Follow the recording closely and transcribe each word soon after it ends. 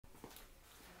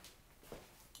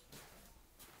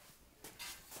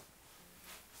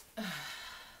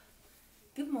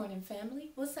morning,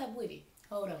 family. What's up with it?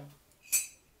 Hold on.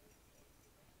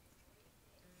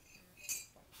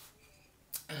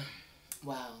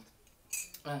 Wow.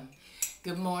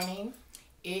 Good morning.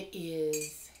 It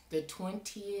is the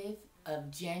 20th of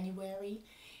January.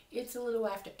 It's a little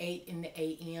after 8 in the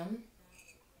a.m.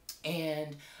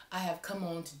 And I have come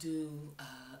on to do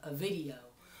a video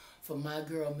for my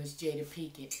girl, Miss Jada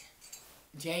Pinkett.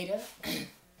 Jada,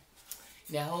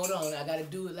 now hold on. I got to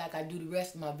do it like I do the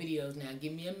rest of my videos now.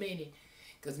 Give me a minute,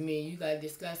 because me and you got to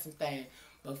discuss some things.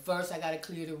 But first, I got to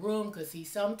clear the room, because see,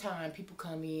 sometimes people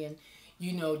come in,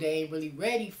 you know, they ain't really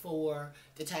ready for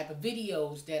the type of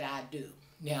videos that I do.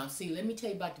 Now, see, let me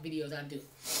tell you about the videos I do.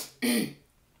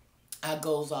 I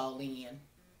goes all in,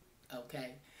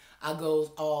 okay? I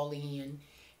goes all in,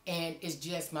 and it's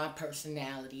just my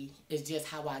personality. It's just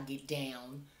how I get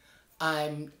down.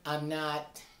 I'm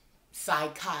not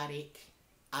psychotic.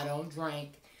 I don't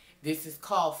drink. This is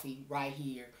coffee right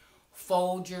here.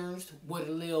 Folgers with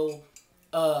a little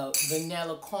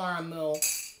vanilla caramel,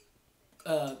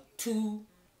 2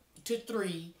 to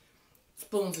 3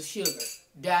 spoons of sugar.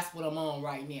 That's what I'm on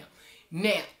right now.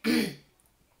 Now,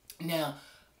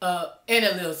 and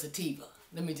a little sativa.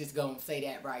 Let me just go and say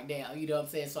that right now. You know what I'm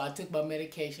saying? So I took my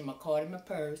medication, my card in my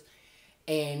purse,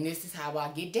 and this is how I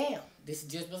get down. This is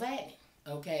just what's happening,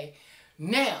 okay?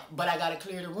 Now, but I got to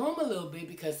clear the room a little bit,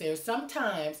 because there's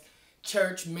sometimes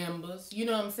church members, you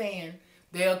know what I'm saying,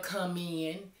 they'll come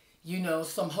in, you know,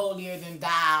 some holier than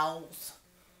thous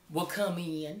will come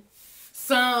in.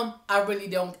 Some, I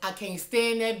can't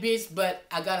stand that bitch, but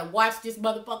I got to watch this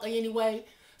motherfucker anyway.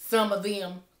 Some of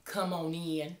them come on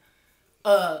in.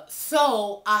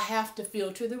 So I have to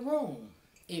filter the room,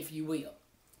 if you will.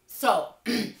 So,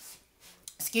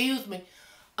 excuse me,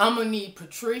 I'm going to need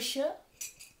Patricia,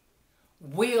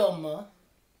 Wilma,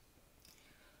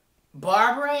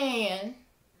 Barbara Ann,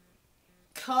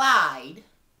 Clyde,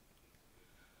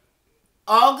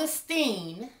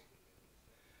 Augustine,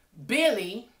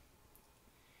 Billy,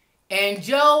 and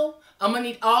Joe. I'm going to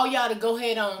need all y'all to go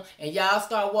ahead on and y'all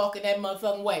start walking that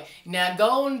motherfucking way. Now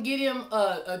go and get him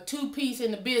a 2-piece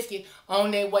and a biscuit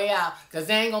on their way out, because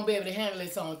they ain't going to be able to handle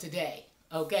this on today.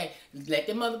 Okay? Let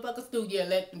them motherfuckers through.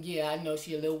 Yeah, I know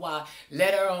she a little wild.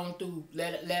 Let her on through.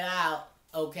 Let her out.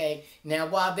 Okay? Now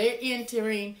while they're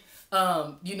entering,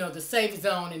 you know, the safe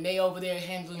zone and they over there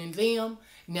handling them,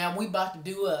 now we about to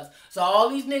do us. So all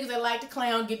these niggas that like to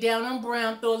clown, get down on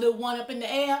brown, throw a little one up in the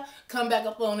air, come back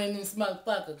up on in this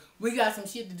motherfucker. We got some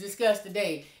shit to discuss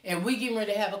today. And we getting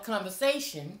ready to have a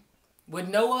conversation with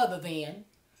no other than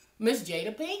Miss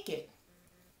Jada Pinkett.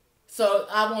 So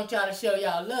I want y'all to show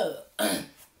y'all love.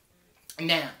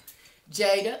 Now,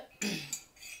 Jada,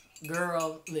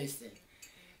 girl, listen.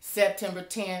 September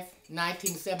 10th,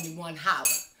 1971, holla.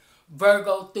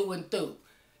 Virgo through and through.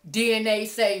 DNA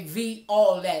say V,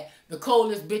 all that. The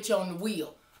coldest bitch on the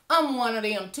wheel. I'm one of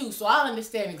them too, so I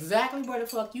understand exactly where the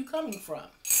fuck you coming from.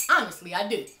 Honestly, I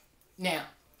do. Now,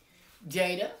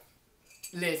 Jada,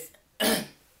 listen.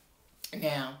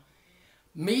 Now,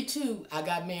 me too. I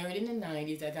got married in the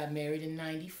 90s. I got married in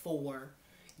 94.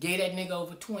 Gave that nigga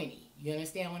over 20. You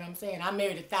understand what I'm saying? I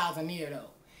married 1,000 year though.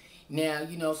 Now,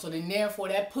 you know, so then therefore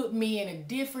that put me in a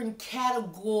different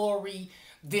category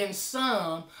than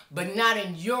some, but not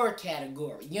in your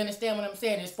category. You understand what I'm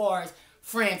saying? As far as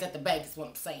friends at the bank is what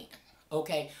I'm saying.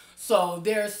 Okay? So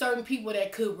there are certain people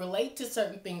that could relate to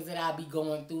certain things that I be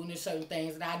going through, and there's certain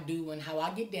things that I do and how I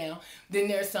get down. Then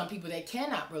there's some people that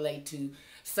cannot relate to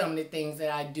some of the things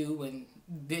that I do and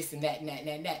this and that and that and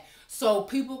that and that. So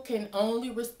people can only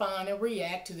respond and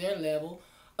react to their level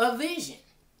of vision.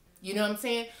 You know what I'm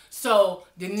saying? So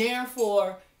then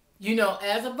therefore, you know,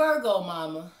 as a Virgo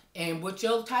mama, and with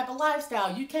your type of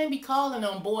lifestyle, you can't be calling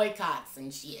on boycotts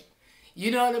and shit. You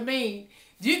know what I mean?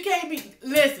 You can't be,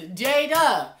 listen,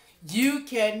 Jada, you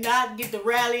cannot get the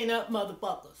rallying up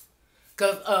motherfuckers.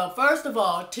 Because, first of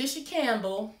all, Tisha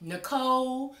Campbell,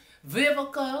 Nicole,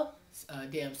 Vivica,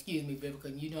 excuse me,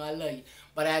 Vivica, you know I love you,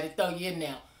 but I had to throw you in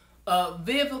now.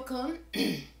 Vivica,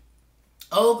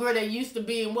 old girl that used to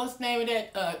be in, what's the name of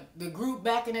that, the group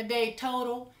back in the day,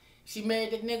 Total? She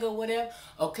married that nigga or whatever.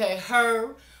 Okay,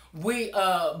 her. We,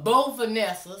 both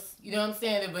Vanessas, you know what I'm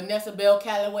saying? The Vanessa Bell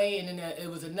Calloway, and then it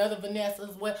was another Vanessa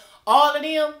as well. All of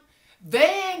them,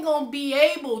 they ain't gonna be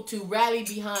able to rally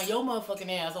behind your motherfucking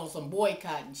ass on some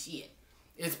boycotting shit.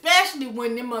 Especially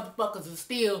when them motherfuckers are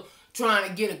still trying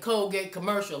to get a Colgate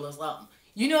commercial or something.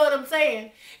 You know what I'm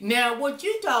saying? Now, what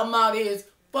you talking about is,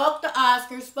 fuck the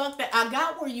Oscars, fuck that. I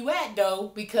got where you at,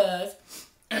 though, because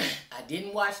I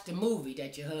didn't watch the movie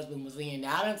that your husband was in.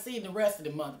 Now, I done seen the rest of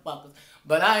the motherfuckers,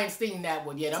 but I ain't seen that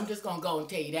one yet. I'm just going to go and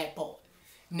tell you that part.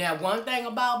 Now, one thing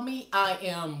about me, I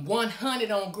am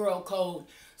 100 on girl code.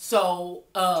 So,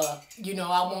 you know,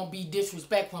 I won't be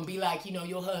disrespectful and be like, you know,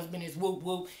 your husband is whoop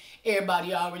whoop.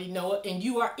 Everybody already know it. And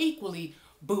you are equally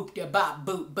boop da bop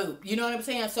boop boop. You know what I'm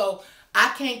saying? So,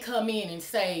 I can't come in and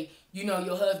say, you know,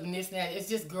 your husband this and that. It's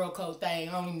just girl code thing.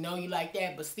 I don't even know you like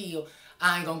that. But still,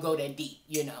 I ain't going to go that deep,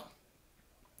 you know.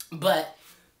 But,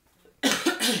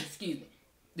 excuse me.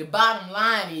 The bottom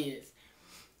line is,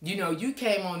 you know, you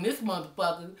came on this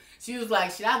motherfucker. She was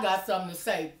like, shit, I got something to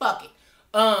say. Fuck it.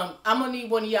 I'm gonna need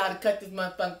one of y'all to cut this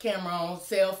motherfucking camera on,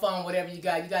 cell phone, whatever you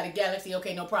got. You got a Galaxy?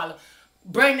 Okay, no problem.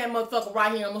 Bring that motherfucker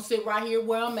right here. I'm gonna sit right here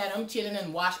where I'm at. I'm chilling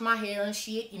and wash my hair and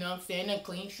shit. You know what I'm saying? And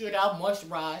clean shit out,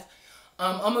 moisturize.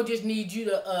 I'm gonna just need you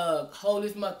to hold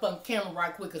this motherfucking camera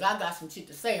right quick because I got some shit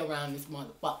to say around this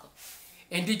motherfucker.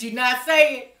 And did you not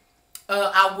say it?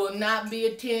 I will not be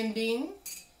attending.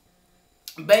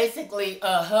 Basically,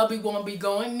 hubby won't be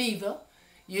going neither.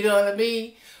 You know what I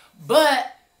mean?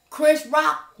 But Chris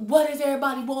Rock, what is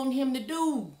everybody wanting him to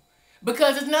do?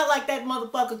 Because it's not like that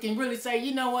motherfucker can really say,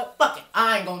 you know what, fuck it,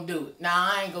 I ain't gonna do it. Nah,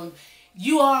 I ain't gonna.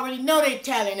 You already know they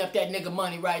tallying up that nigga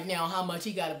money right now, how much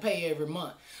he gotta pay every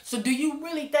month. So do you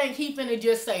really think he finna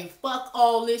just say, fuck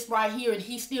all this right here and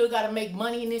he still gotta make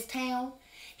money in this town?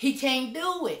 He can't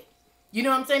do it. You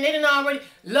know what I'm saying? They didn't already,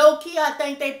 low-key, I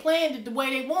think they planned it the way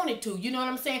they wanted to. You know what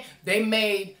I'm saying? They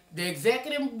made the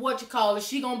executive,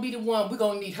 she gonna be the one. We're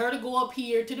gonna need her to go up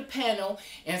here to the panel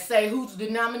and say who's the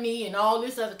nominee and all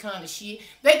this other kind of shit.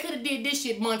 They could have did this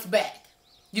shit months back.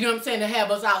 You know what I'm saying? To have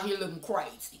us out here looking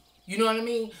crazy. You know what I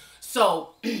mean? So,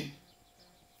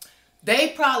 they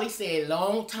probably said a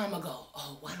long time ago,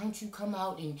 oh, why don't you come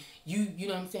out and you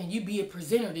know what I'm saying, you be a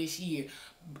presenter this year.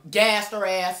 Gassed her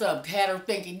ass up, had her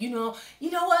thinking, you know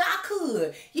what, I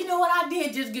could. You know what, I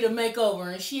did just get a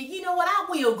makeover and shit. You know what, I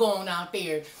will go on out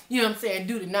there, you know what I'm saying,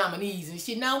 do the nominees and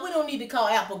shit. Now, we don't need to call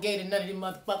Applegate and none of them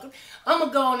motherfuckers. I'm going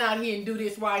to go on out here and do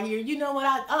this right here. You know what,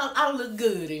 I look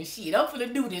good and shit. I'm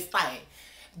finna do this thing.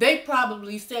 They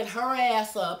probably set her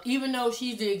ass up, even though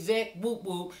she's the exec whoop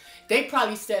whoop. They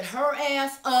probably set her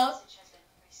ass up.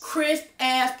 Chris'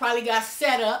 ass probably got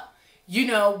set up. You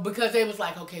know, because they was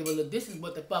like, okay, well, look, this is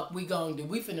what the fuck we gonna do.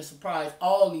 We finna surprise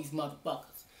all these motherfuckers.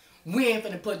 We ain't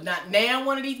finna put not now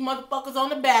one of these motherfuckers on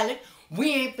the ballot.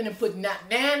 We ain't finna put not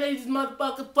now of these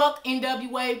motherfuckers. Fuck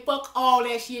NWA. Fuck all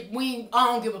that shit. I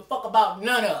don't give a fuck about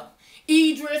none of them.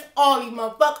 Idris, all these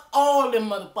motherfuckers, all them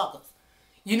motherfuckers.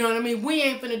 You know what I mean? We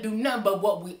ain't finna do nothing. But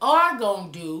what we are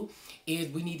gonna do is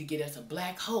we need to get us a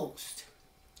black host.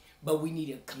 But we need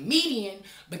a comedian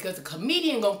because a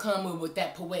comedian gonna come with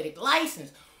that poetic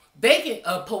license.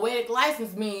 A poetic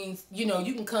license means, you know,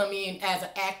 you can come in as an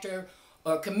actor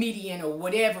or comedian or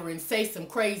whatever and say some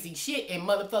crazy shit and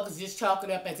motherfuckers just chalk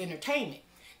it up as entertainment.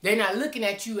 They're not looking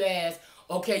at you as,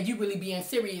 okay, you really being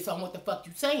serious on what the fuck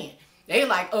you saying. They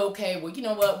like, okay, well, you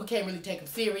know what, we can't really take him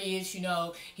serious, you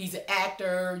know, he's an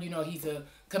actor, you know, he's a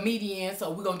comedian,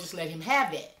 so we're gonna just let him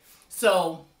have that.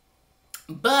 So,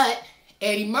 but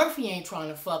Eddie Murphy ain't trying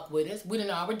to fuck with us. We done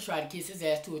already tried to kiss his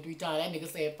ass 2 or 3 times. That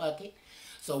nigga said fuck it.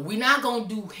 So we not gonna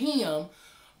do him.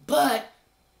 But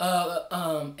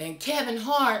and Kevin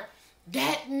Hart,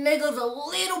 that nigga's a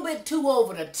little bit too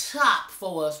over the top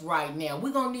for us right now.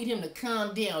 We're gonna need him to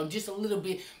calm down just a little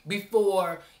bit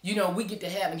before, you know, we get to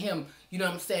having him, you know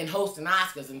what I'm saying, hosting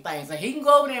Oscars and things. Like, he can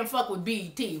go over there and fuck with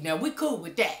BET. Now, we cool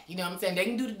with that. You know what I'm saying? They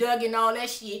can do the Doug and all that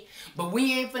shit. But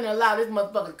we ain't finna allow this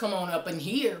motherfucker to come on up in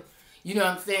here. You know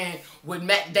what I'm saying? With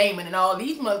Matt Damon and all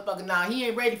these motherfuckers. Now, he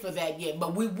ain't ready for that yet.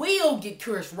 But we will get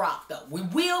Chris Rock, though. We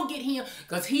will get him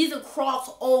because he's a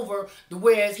crossover to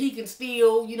whereas he can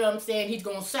still, you know what I'm saying, he's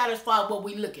going to satisfy what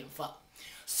we looking for.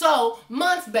 So,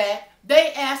 months back,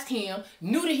 they asked him,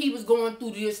 knew that he was going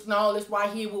through this and all this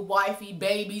right here with wifey,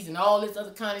 babies, and all this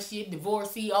other kind of shit,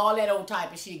 divorcee, all that old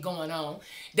type of shit going on.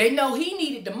 They know he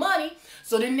needed the money.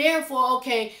 So, then therefore,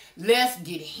 okay, let's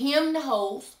get him the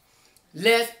host.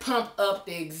 Let's pump up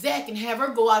the exec and have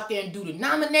her go out there and do the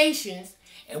nominations.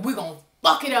 And we're going to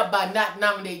fuck it up by not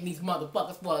nominating these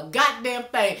motherfuckers for a goddamn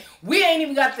thing. We ain't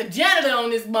even got the janitor on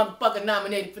this motherfucker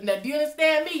nominated for that. Do you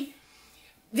understand me?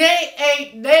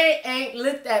 They ain't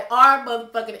looked at our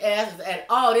motherfucking asses at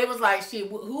all. They was like, shit,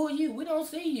 who are you? We don't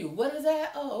see you. What is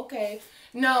that? Oh, okay.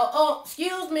 No, oh,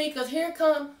 excuse me, because here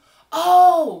come,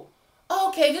 oh,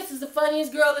 okay, this is the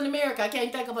funniest girl in America. I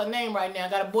can't think of her name right now. I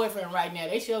got a boyfriend right now.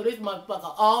 They show this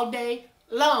motherfucker all day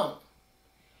long.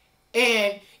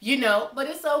 And, you know, but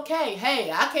it's okay. Hey,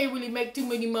 I can't really make too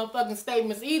many motherfucking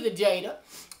statements either, Jada.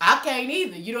 I can't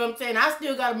either. You know what I'm saying? I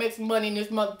still gotta make some money in this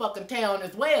motherfucking town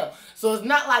as well. So it's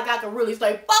not like I can really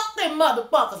say, fuck them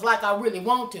motherfuckers like I really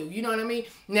want to. You know what I mean?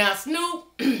 Now, Snoop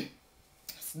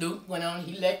went on,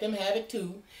 he let them have it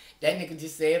too. That nigga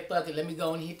just said, fuck it, let me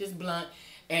go and hit this blunt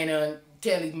and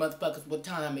tell these motherfuckers what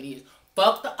time it is.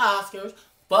 Fuck the Oscars,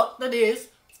 fuck the this,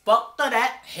 fuck the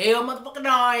that, hell motherfucker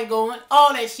no, I ain't going.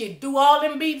 All that shit, do all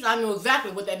them beeps. I knew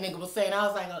exactly what that nigga was saying. I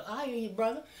was like, I hear you,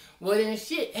 brother. Well then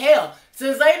shit, hell,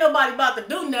 since ain't nobody about to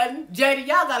do nothing, Jada,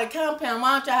 y'all got a compound,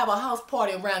 why don't y'all have a house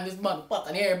party around this motherfucker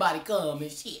and everybody come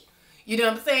and shit. You know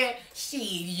what I'm saying? Shit,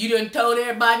 you done told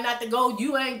everybody not to go.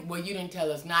 You didn't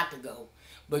tell us not to go.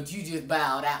 But you just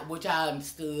bowed out, which I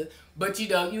understood. But, you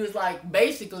know, you was like,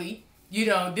 basically, you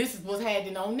know, this is what's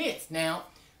happening on this. Now,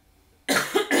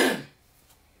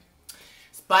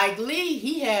 Spike Lee,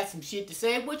 he had some shit to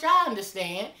say, which I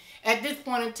understand. At this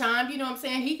point in time, you know what I'm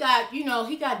saying, he got, you know,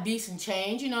 he got decent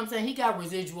change. You know what I'm saying? He got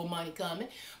residual money coming.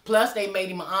 Plus, they made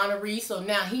him an honoree, so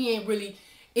now he ain't really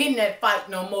in that fight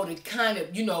no more to kind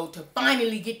of, you know, to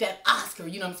finally get that Oscar,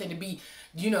 you know what I'm saying, to be,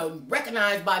 you know,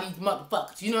 recognized by these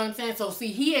motherfuckers, you know what I'm saying? So, see,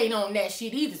 he ain't on that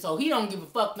shit either, so he don't give a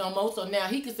fuck no more, so now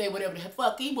he can say whatever the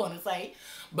fuck he want to say.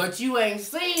 But you ain't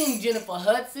seen Jennifer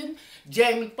Hudson,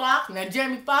 Jamie Foxx. Now,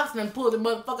 Jamie Foxx done pulled the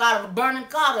motherfucker out of a burning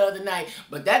car the other night.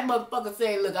 But that motherfucker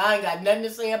said, look, I ain't got nothing to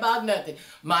say about nothing.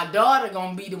 My daughter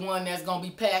gonna be the one that's gonna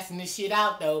be passing this shit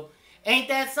out, though. Ain't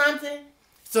that something?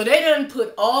 So they done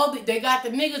put they got the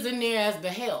niggas in there as the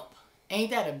help.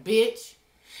 Ain't that a bitch?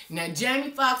 Now,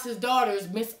 Jamie Foxx's daughter is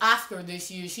Miss Oscar this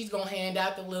year. She's going to hand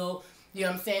out the little, you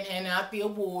know what I'm saying, hand out the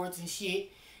awards and shit.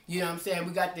 You know what I'm saying?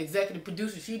 We got the executive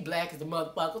producer. She black as a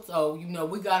motherfucker. So, you know,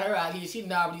 we got her out here. She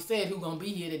done already said who's going to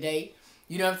be here today.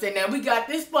 You know what I'm saying? Now, we got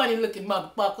this funny-looking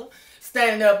motherfucker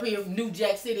standing up here from New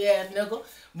Jack City ass nigga.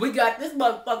 We got this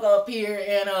motherfucker up here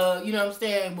and, you know what I'm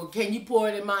saying? Well, can you pour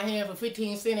it in my hand for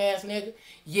 15 cent ass nigga?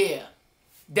 Yeah.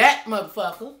 That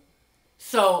motherfucker.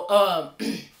 So,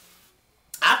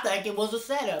 I think it was a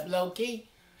setup, low-key.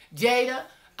 Jada,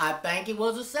 I think it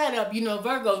was a setup. You know,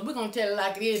 Virgos, we're going to tell it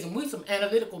like it is, and we some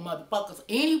analytical motherfuckers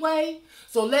anyway.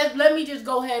 So let me just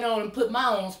go ahead on and put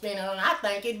my own spin on it. I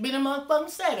think it's been a motherfucking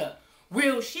setup.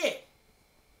 Real shit.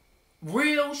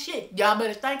 Real shit. Y'all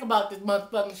better think about this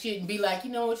motherfucking shit and be like, you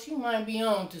know what, she might be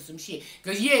on to some shit.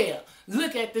 Because, yeah,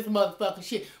 look at this motherfucking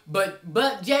shit. But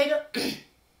Jada,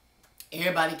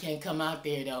 everybody can't come out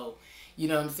there, though. You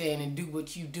know what I'm saying? And do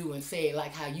what you do and say it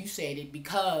like how you said it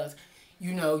because,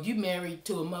 you know, you married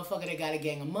to a motherfucker that got a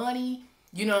gang of money.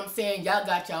 You know what I'm saying? Y'all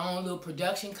got your own little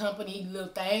production company, little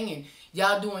thing, and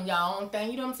y'all doing y'all own thing.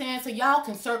 You know what I'm saying? So y'all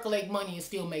can circulate money and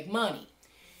still make money.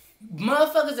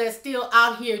 Motherfuckers that's still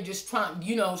out here just trying,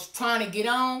 you know, trying to get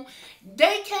on,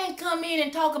 they can't come in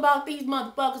and talk about these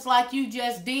motherfuckers like you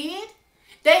just did.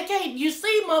 They can't, you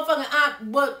see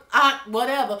motherfucking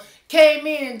whatever, came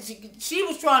in, she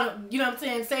was trying to, you know what I'm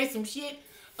saying, say some shit.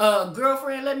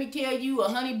 Girlfriend, let me tell you, a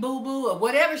honey boo-boo, or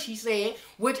whatever she said,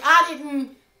 which I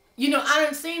didn't, you know, I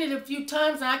done seen it a few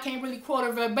times, and I can't really quote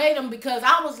her verbatim, because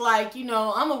I was like, you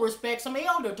know, I'm gonna respect some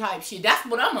elder type shit. That's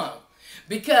what I'm on.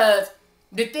 Because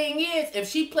the thing is, if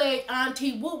she played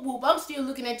Auntie Whoop Whoop, I'm still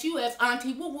looking at you as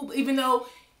Auntie Whoop Whoop, even though,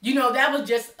 you know, that was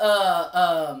just,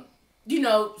 you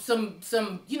know, some,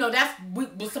 you know, that's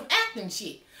with some acting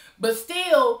shit. But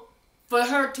still, for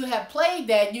her to have played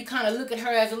that, you kind of look at her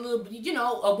as a little, you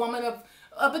know, a woman of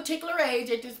a particular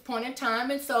age at this point in time.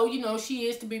 And so, you know, she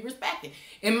is to be respected,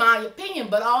 in my opinion.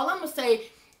 But all I'm going to say,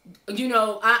 you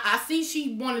know, I see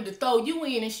she wanted to throw you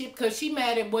in and shit because she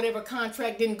mad at whatever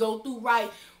contract didn't go through right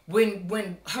when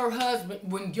your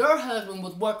husband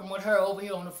was working with her over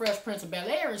here on the Fresh Prince of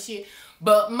Bel-Air and shit.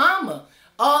 But mama,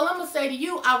 all I'm going to say to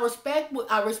you, I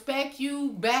respect you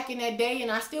back in that day,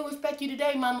 and I still respect you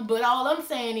today, mama, but all I'm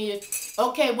saying is,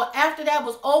 okay, well, after that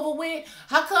was over with,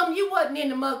 how come you wasn't in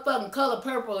the motherfucking Color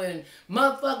Purple and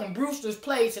motherfucking Brewster's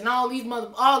Place and all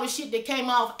the shit that came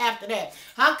off after that?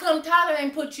 How come Tyler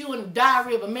ain't put you in the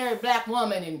Diary of a Married Black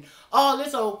Woman and all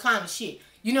this old kind of shit?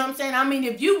 You know what I'm saying? I mean,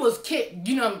 if you was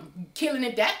killing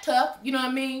it that tough, you know what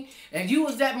I mean? And you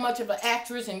was that much of an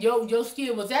actress and your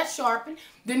skill was that sharpened,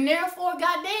 then therefore,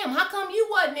 goddamn, how come you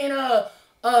wasn't in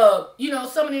you know,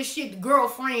 some of this shit,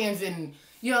 Girlfriends and,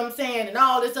 you know what I'm saying, and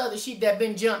all this other shit that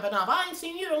been jumping off? I ain't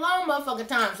seen you in a long motherfucking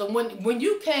time. So when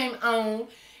you came on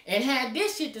and had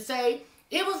this shit to say,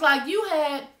 it was like you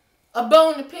had a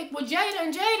bone to pick with Jada,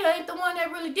 and Jada ain't the one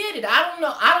that really did it. I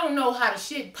don't know how the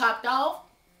shit popped off.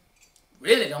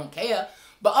 Really don't care.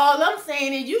 But all I'm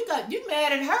saying is you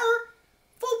mad at her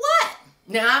for what?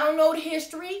 Now, I don't know the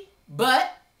history,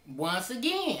 but once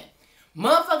again,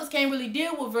 motherfuckers can't really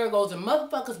deal with Virgos, and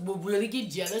motherfuckers will really get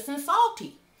jealous and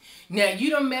salty. Now, you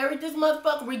done married this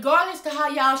motherfucker. Regardless to how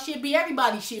y'all should be,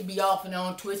 everybody should be off and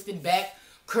on, twisted back,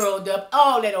 curled up,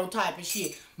 all that old type of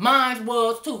shit. Mine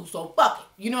was too, so fuck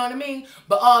it. You know what I mean?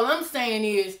 But all I'm saying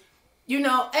is, you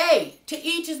know, hey, to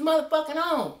each his motherfucking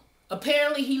own.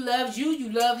 Apparently he loves you,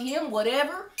 you love him,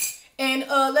 whatever. And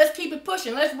let's keep it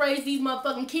pushing. Let's raise these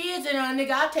motherfucking kids. And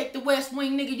nigga, I take the West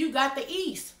Wing, nigga, you got the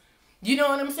East. You know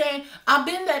what I'm saying? I've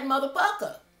been that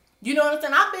motherfucker. You know what I'm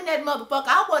saying? I've been that motherfucker.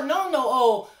 I wasn't on no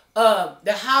old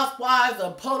the Housewives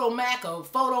or Potomac or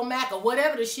Photomac or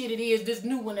whatever the shit it is, this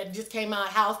new one that just came out,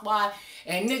 Housewives.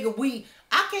 And nigga,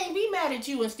 I can't be mad at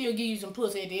you and still give you some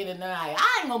pussy at the end of the night.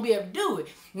 I ain't gonna be able to do it.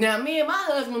 Now, me and my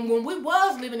husband, when we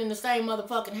was living in the same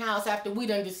motherfucking house after we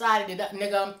done decided that,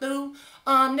 nigga, I'm through,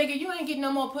 nigga, you ain't getting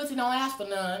no more pussy, don't ask for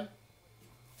none.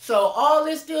 So all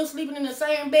this still sleeping in the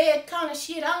same bed kind of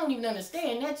shit, I don't even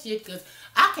understand that shit because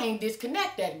I can't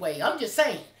disconnect that way. I'm just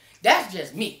saying. That's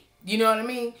just me. You know what I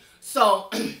mean? So,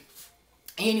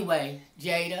 anyway,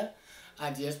 Jada,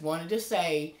 I just wanted to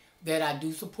say that I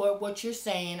do support what you're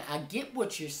saying. I get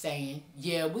what you're saying.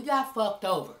 Yeah, we got fucked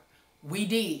over. We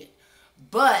did.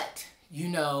 But, you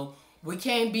know, we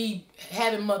can't be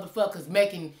having motherfuckers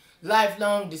making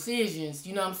lifelong decisions,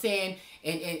 you know what I'm saying?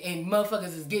 And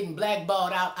motherfuckers is getting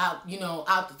blackballed out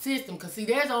the system. Because, see,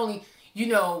 there's only, you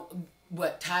know,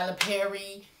 Tyler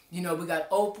Perry, you know, we got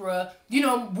Oprah, you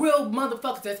know, real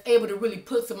motherfuckers that's able to really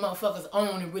put some motherfuckers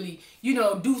on and really, you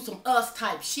know, do some us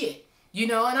type shit. You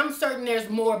know, and I'm certain there's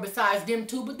more besides them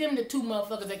two, but them the two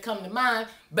motherfuckers that come to mind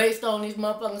based on this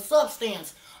motherfucking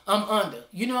substance I'm under.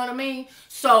 You know what I mean?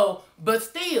 So, but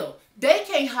still, they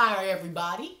can't hire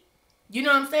everybody. You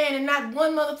know what I'm saying? And not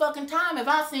one motherfucking time have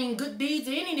I seen good deeds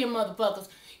of any of them motherfuckers,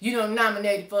 you know,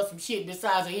 nominated for some shit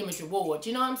besides an Image Award.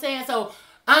 You know what I'm saying? So,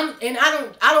 I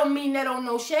don't mean that on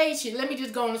no shade shit. Let me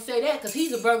just go on and say that because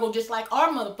he's a Virgo just like our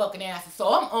motherfucking asses. So,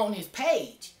 I'm on his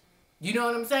page. You know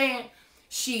what I'm saying?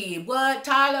 Shit, what,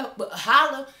 Tyler?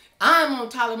 Holla. I'm on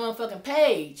Tyler motherfucking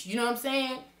page. You know what I'm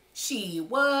saying? Shit,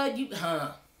 what?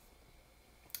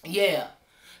 Yeah.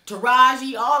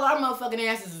 Taraji, all our motherfucking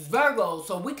asses is Virgos.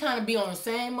 So we kind of be on the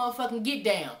same motherfucking get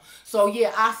down. So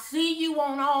yeah, I see you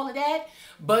on all of that.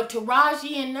 But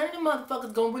Taraji and none of the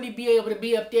motherfuckers gonna really be able to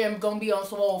be up there and gonna be on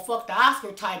some old fuck the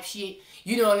Oscar type shit.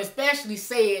 You know, and especially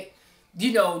say it,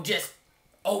 you know, just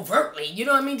overtly, you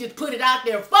know what I mean? Just put it out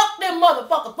there. Fuck them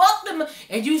motherfucker. Fuck them.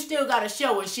 And you still got a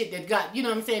show and shit that got, you know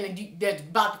what I'm saying, that's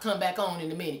about to come back on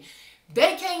in a minute.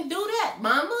 They can't do that,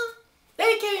 mama.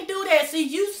 They can't do that. See,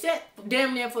 you set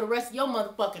damn near for the rest of your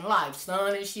motherfucking life,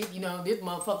 son and shit. You know, this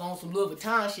motherfucker on some Louis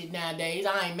Vuitton shit nowadays.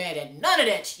 I ain't mad at none of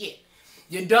that shit.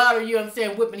 Your daughter, you know what I'm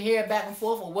saying, whipping hair back and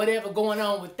forth or whatever going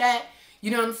on with that.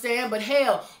 You know what I'm saying? But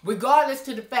hell, regardless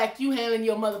to the fact you handling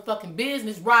your motherfucking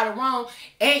business right or wrong,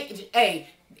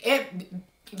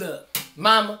 look,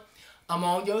 mama, I'm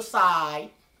on your side.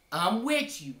 I'm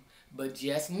with you. But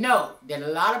just know that a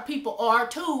lot of people are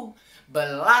too, but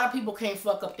a lot of people can't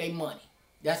fuck up their money.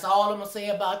 That's all I'm going to say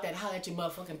about that. Holla at your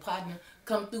motherfucking partner.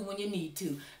 Come through when you need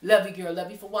to. Love you, girl. Love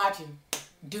you for watching.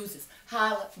 Deuces.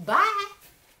 Holla. Bye.